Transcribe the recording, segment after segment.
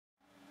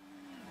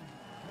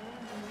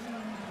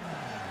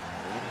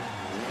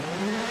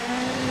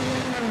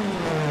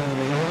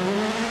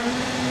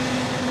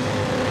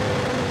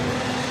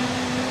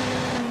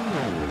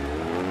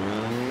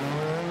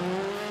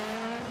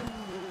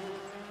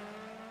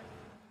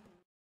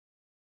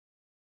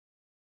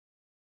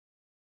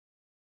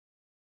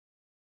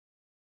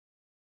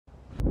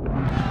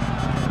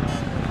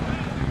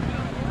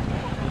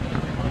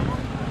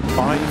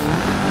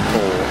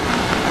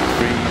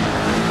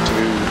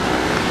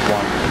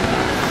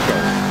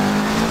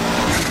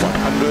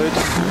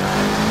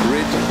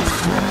grid,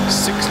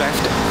 6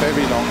 left,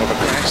 very long of a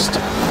crest,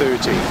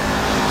 30,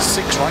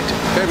 6 right,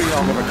 very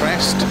long of a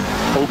crest,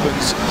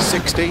 opens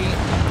 60,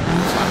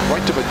 flat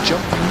right of a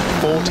jump,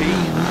 40,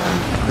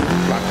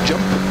 flat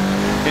jump,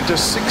 into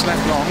 6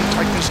 left long,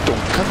 tightens,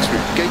 don't cut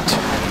through gate,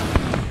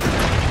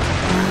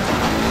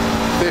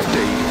 50,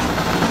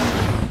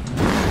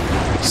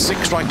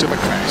 6 right of a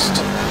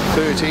crest,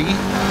 30,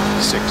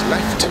 6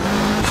 left,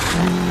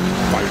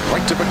 5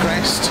 right of a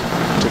crest,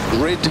 to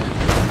grid,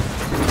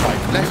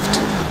 5 left,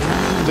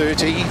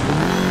 30,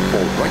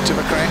 4 right of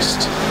a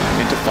crest,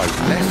 into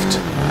 5 left,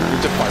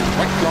 into 5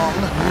 right long,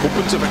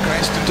 opens of a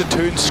crest, into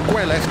turn,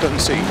 square left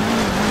unseen,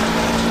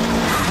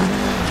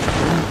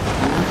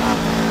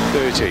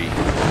 30,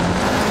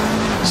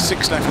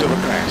 6 left of a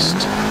crest,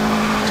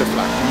 to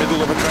flat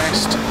middle of a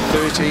crest,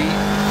 30,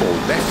 4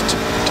 left,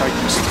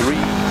 tightens 3,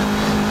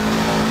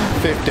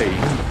 50,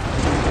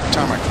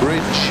 tarmac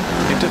bridge,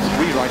 into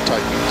 3 right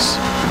tightens,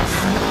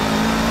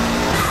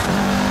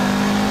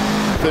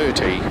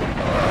 30,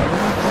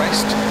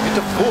 crest,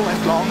 into 4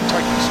 left long,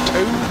 tightens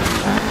 2,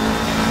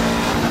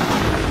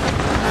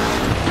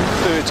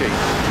 30,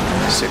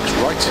 6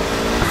 right,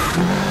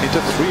 into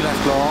 3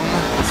 left long,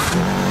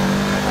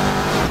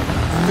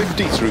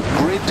 50 through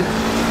grid,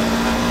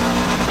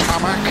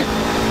 tarmac,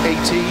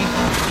 80,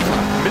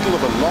 middle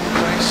of a long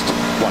crest,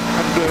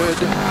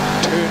 100,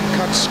 turn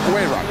cut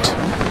square right,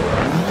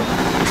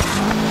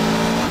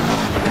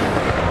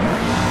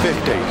 50,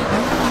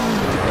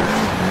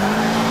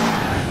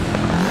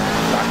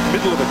 flat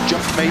middle of a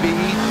jump maybe,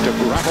 to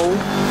gravel,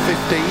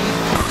 50,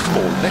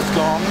 4 left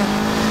long,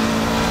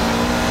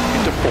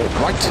 into 4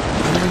 right,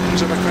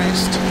 tightens of a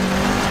crest,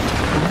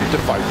 into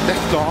 5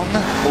 left long,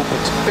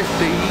 opens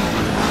 50,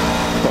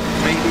 but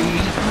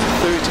maybe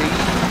 30,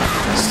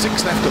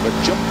 6 left of a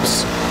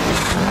jumps,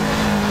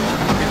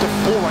 into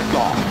 4 right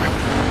long,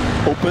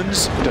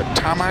 opens to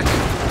tarmac,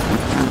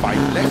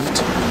 5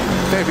 left,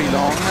 very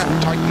long,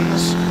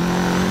 tightens,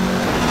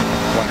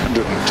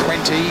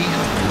 120,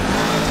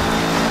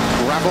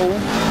 gravel,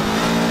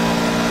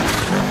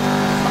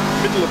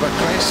 middle of a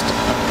crest,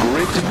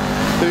 grid,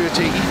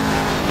 30,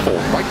 4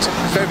 right,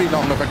 very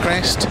long of a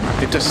crest,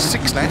 into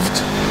 6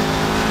 left,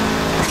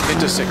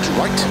 into 6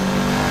 right,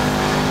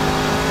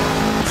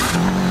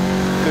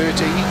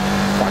 30,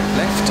 5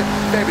 left,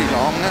 very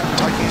long,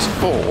 tightens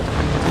 4,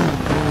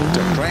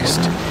 to crest,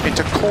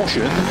 into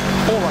caution,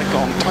 4 right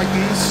long,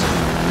 tightens,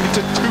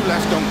 into 2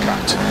 left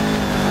uncut,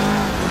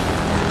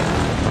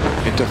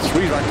 into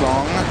 3 right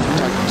long,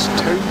 tightens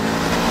 2,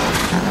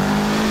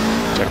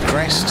 to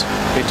crest,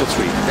 into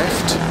 3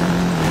 left,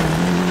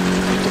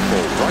 into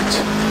 4 right,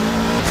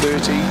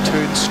 30,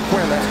 turn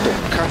square left,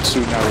 uncut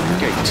through narrow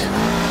gate,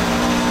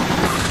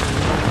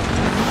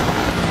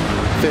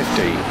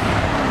 50,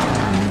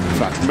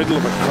 flat middle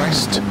of a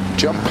crest,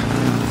 jump,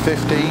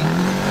 50,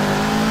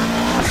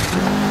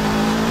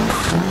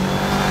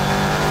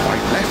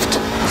 5 left,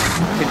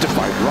 into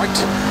 5 right,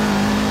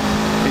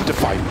 into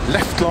 5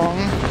 left long,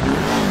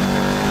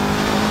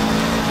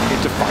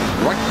 into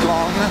 5 right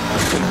long,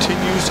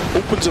 continues,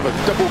 opens of a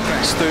double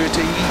crest,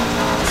 30,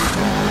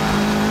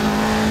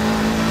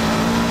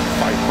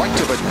 5 right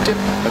of a dip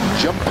and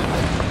jump,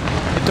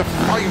 into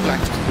 5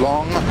 left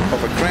long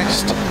of a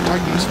crest,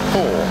 tightens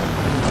 4,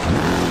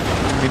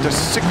 into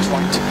 6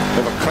 right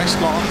of a crest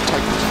long,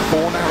 tightens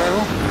 4 narrow,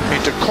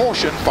 into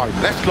caution,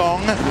 5 left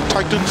long,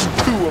 tightens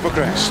 2 of a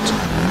crest,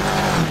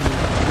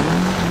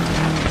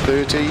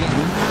 30,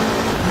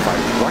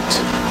 5 right,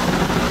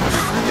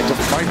 into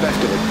 5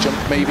 left of a jump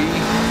maybe,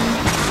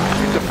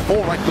 into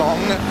 4 right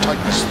long,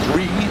 tightens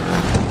 3,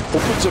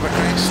 opens of a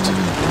crest,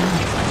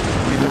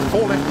 into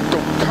 4 left,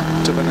 don't cut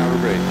to the narrow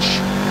bridge,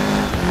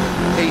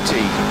 80,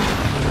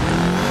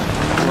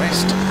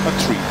 crest, and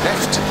 3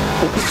 left,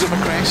 opens of a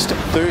crest,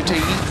 30,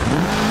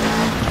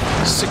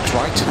 6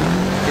 right,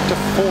 into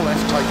 4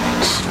 left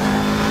tightens,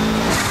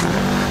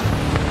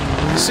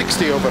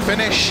 60 over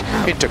finish,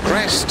 into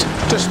crest,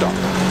 to stop.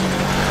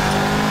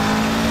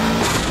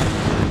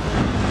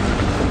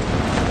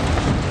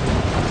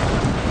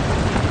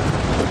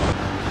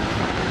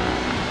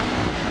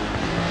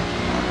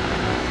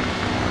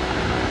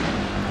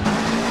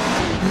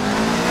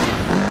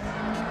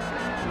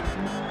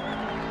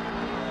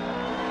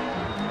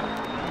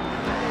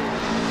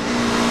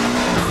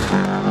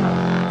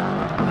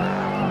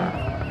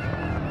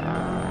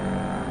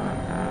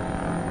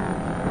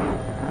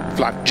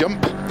 Flat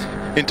jump,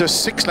 into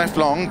 6 left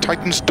long,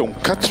 tightens, don't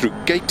cut through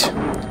gate,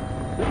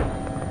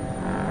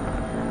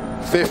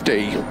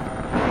 50,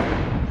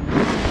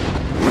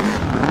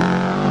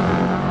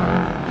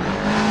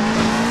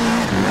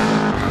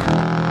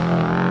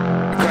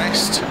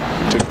 crest,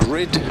 to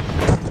grid,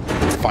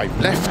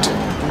 5 left,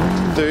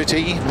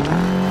 30,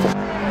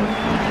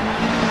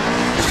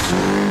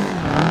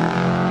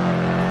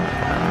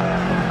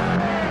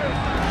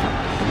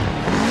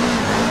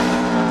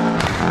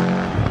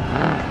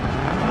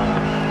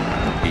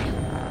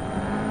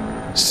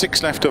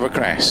 6 left of a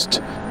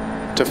crest,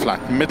 to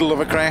flat middle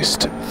of a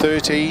crest,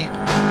 30,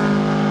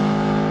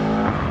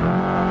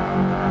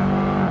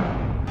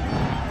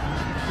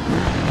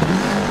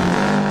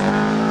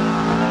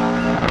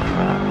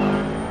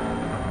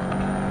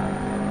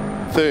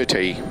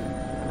 30.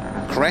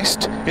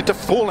 Crest into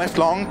 4 left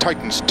long,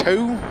 tightens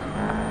 2.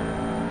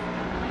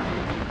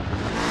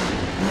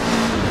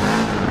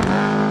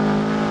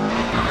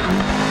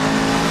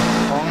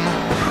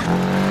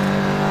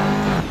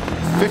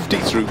 50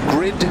 through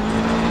grid,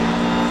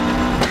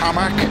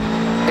 tarmac,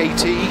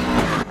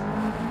 80.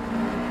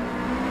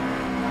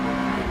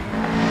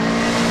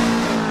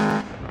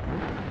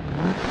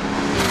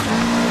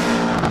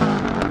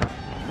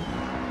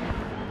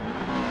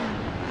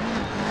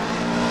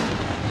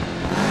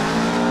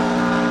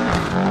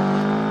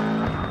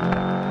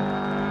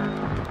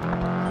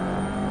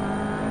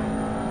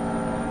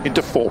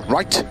 Into 4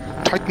 right,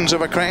 tightens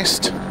over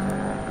crest.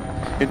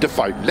 Into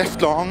 5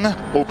 left long,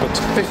 opens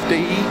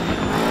 50,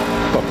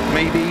 but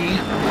maybe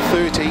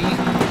 30.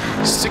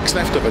 6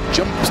 left of a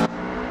jump.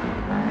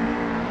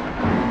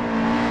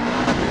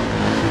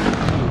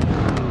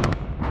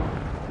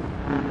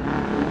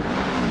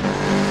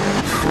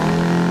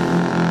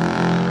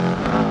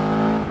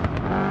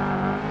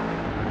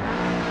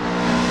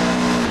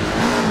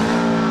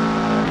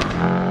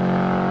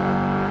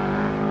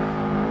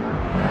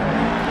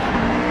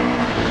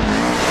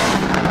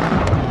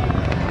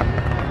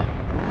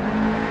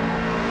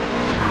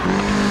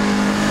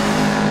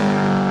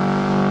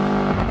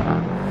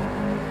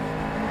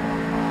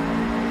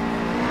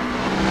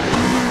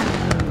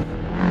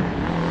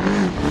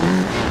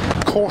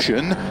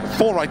 Caution,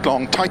 4 right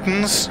long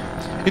tightens,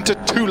 into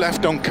 2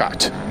 left don't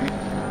cut.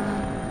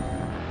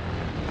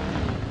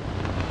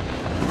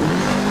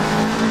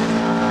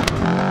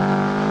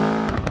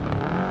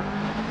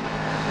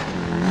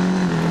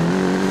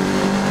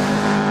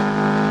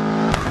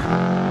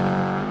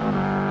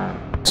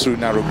 Through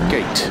narrow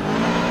gate.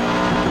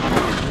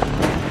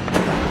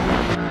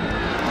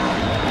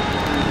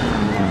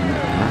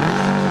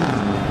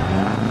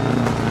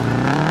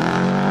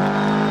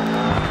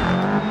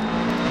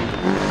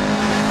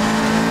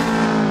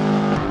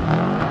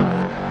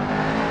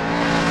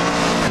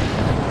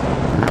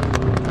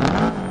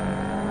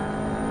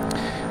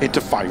 Into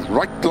 5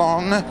 right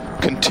long,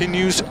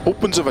 continues,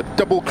 opens of a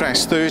double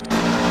crest 30.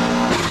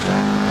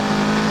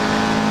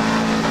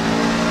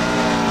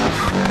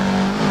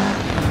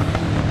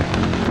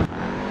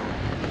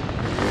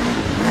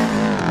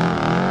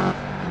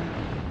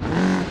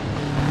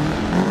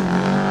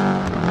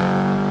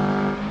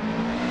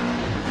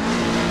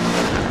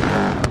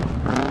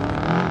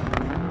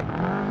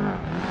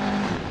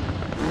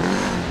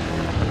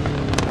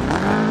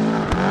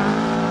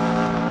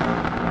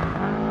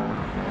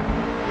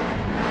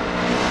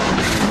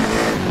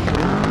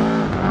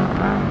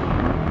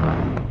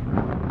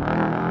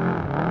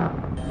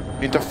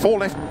 Into 4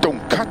 left, don't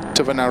cut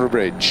of a narrow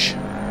bridge.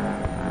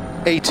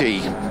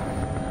 80.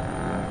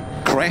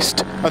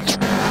 Crest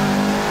and